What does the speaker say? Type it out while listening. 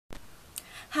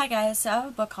Hi guys, so I have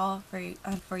a book haul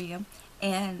for you,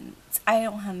 and I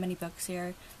don't have many books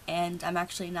here, and I'm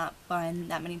actually not buying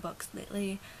that many books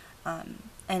lately, and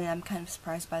I'm kind of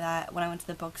surprised by that. When I went to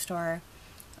the bookstore,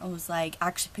 I was like, I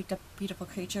actually picked up Beautiful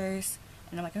Creatures,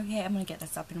 and I'm like, okay, I'm gonna get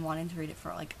this. I've been wanting to read it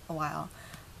for like a while,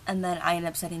 and then I ended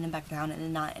up setting it back down and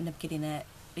then not end up getting it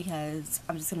because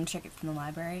I'm just gonna check it from the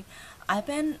library. I've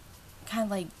been kind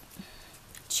of like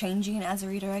changing as a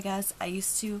reader, I guess.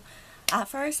 At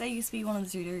first, I used to be one of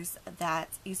those readers that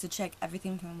used to check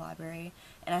everything from the library,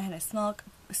 and I had a small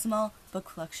book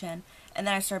collection, and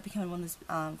then I started becoming one of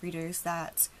those readers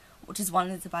that just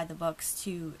wanted to buy the books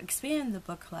to expand the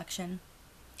book collection.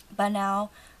 But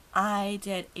now, I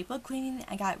did a book cleaning,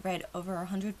 I got read over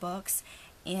 100 books,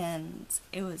 and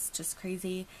it was just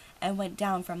crazy. I went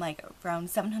down from like around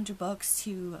 700 books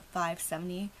to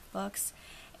 570 books,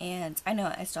 and I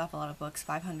know I still have a lot of books.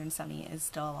 570 is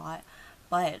still a lot,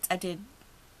 but I did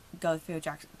go through a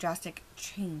drastic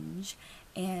change,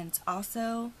 and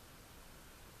also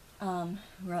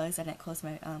realized I didn't close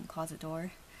my closet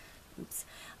door. Oops.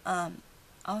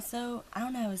 Also, I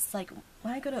don't know. It's like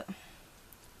when I go to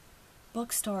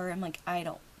bookstore, I'm like, I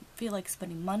don't feel like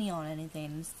spending money on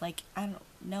anything. It's like, I don't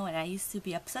know, and I used to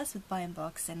be obsessed with buying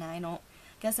books, and I don't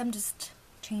guess I'm just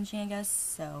changing, I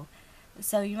guess.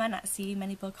 So you might not see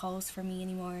many book hauls from me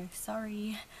anymore.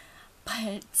 Sorry.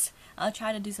 But I'll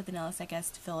try to do something else, I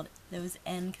guess, to fill those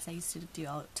in, because I used to do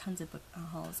tons of book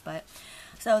hauls. But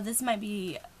so this might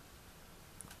be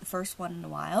the first one in a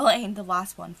while and the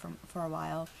last one for a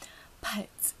while.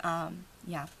 But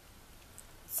yeah.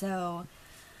 So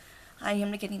I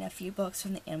am getting a few books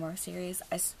from the Anmar series.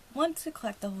 I want to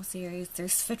collect the whole series.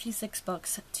 There's 56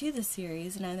 books to the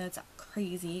series, and I know it's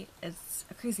crazy. It's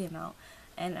a crazy amount,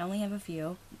 and I only have a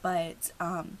few. But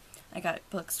I got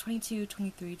books 22,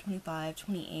 23, 25,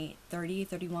 28, 30,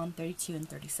 31, 32, and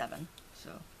 37.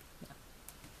 So, yeah.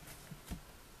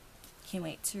 Can't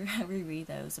wait to reread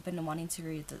those. I've been wanting to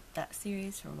read that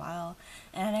series for a while,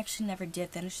 and I actually never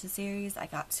did finish the series. I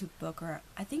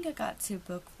think I got to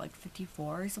book like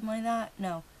 54 or something like that.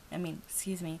 No,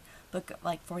 excuse me, book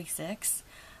like 46.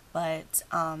 But,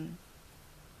 I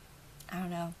don't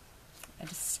know.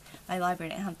 My library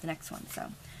didn't have the next one,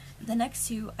 so. The next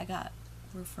two I got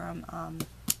were from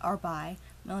or by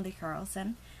Melody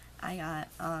Carlson. I got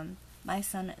My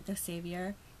Son the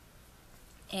Savior,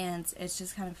 and it's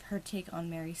just kind of her take on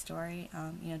Mary's story.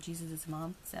 Jesus'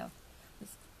 mom, so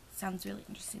this sounds really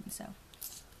interesting, so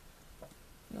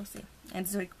we'll see. And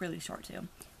it's like really short too.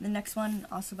 The next one,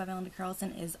 also by Melody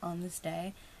Carlson, is On This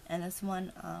Day, and this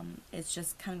one is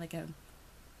just kind of like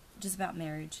just about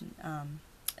marriage, and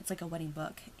it's like a wedding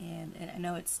book, and I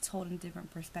know it's told in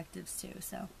different perspectives too,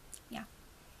 so yeah.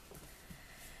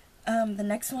 The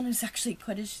next one is actually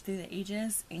Quidditch Through the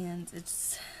Ages, and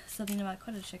it's something about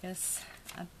Quidditch, I guess,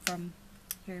 from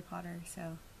Harry Potter,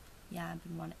 so yeah,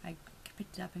 I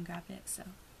picked it up and grabbed it, so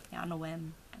yeah, on a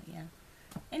whim, yeah.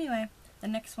 Anyway, the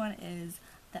next one is,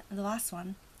 the last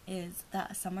one is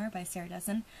That Summer by Sarah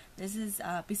Dessen. This is,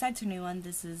 besides her new one,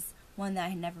 this is one that I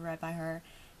had never read by her,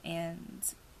 and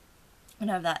I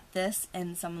know that this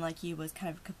and Someone Like You was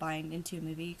kind of combined into a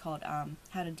movie called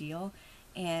How to Deal,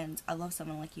 and I love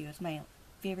Someone Like You. It's my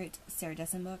favorite Sarah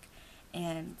Dessen book,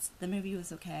 and the movie was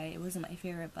okay. It wasn't my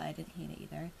favorite, but I didn't hate it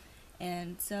either.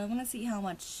 And so I want to see how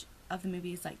much of the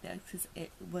movie is like this, because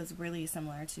it was really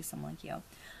similar to Someone Like You.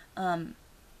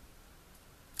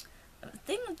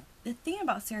 The thing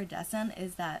about Sarah Dessen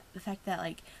is that the fact that,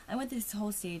 like, I went through this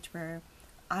whole stage where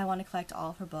I want to collect all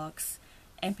of her books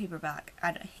and paperback.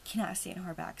 I cannot stand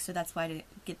hardback, so that's why I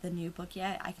didn't get the new book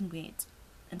yet. I can wait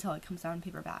until it comes out in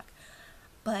paperback.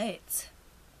 But,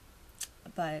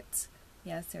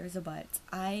 yes, there's a but.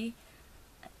 Lately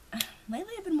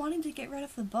I've been wanting to get rid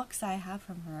of the books I have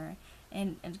from her,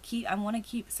 and I want to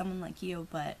keep Someone Like You,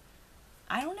 but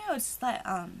I don't know, it's just that,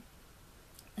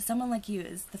 Someone Like You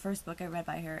is the first book I read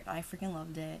by her. I freaking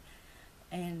loved it,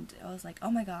 and I was like, oh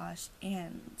my gosh,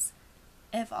 and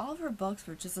if all of her books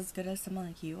were just as good as Someone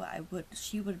Like You,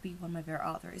 she would be one of my favorite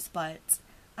authors, but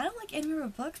I don't like any of her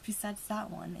books besides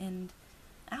that one, and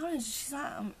I don't know,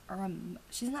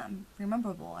 she's not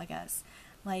rememberable, I guess.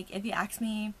 Like, if you ask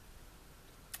me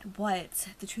what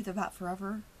The Truth About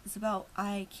Forever is about,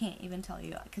 I can't even tell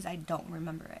you, because I don't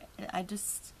remember it.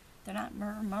 They're not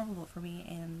memorable for me,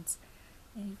 and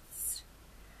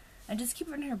I just keep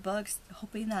reading her books,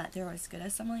 hoping that they're as good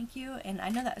as Someone Like You, and I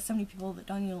know that so many people that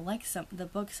don't even like the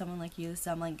book Someone Like You,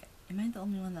 so I'm like, am I the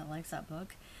only one that likes that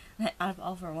book? Out of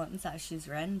all of her ones that she's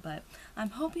written, but I'm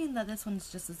hoping that this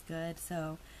one's just as good,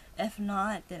 so if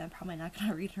not, then I'm probably not going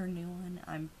to read her new one.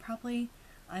 I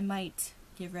might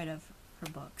get rid of her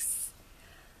books.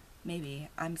 maybe.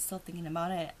 I'm still thinking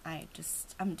about it. I'm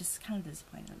just kind of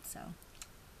disappointed, so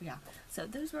yeah. So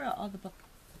those were all the books.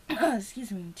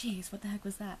 Excuse me, jeez, what the heck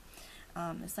was that?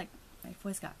 It's like my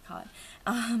voice got caught.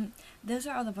 Those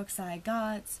are all the books that I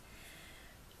got.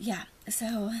 Yeah,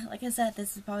 so like I said,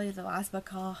 this is probably the last book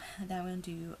haul that I'm gonna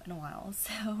do in a while.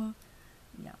 So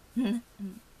yeah,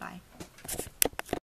 bye.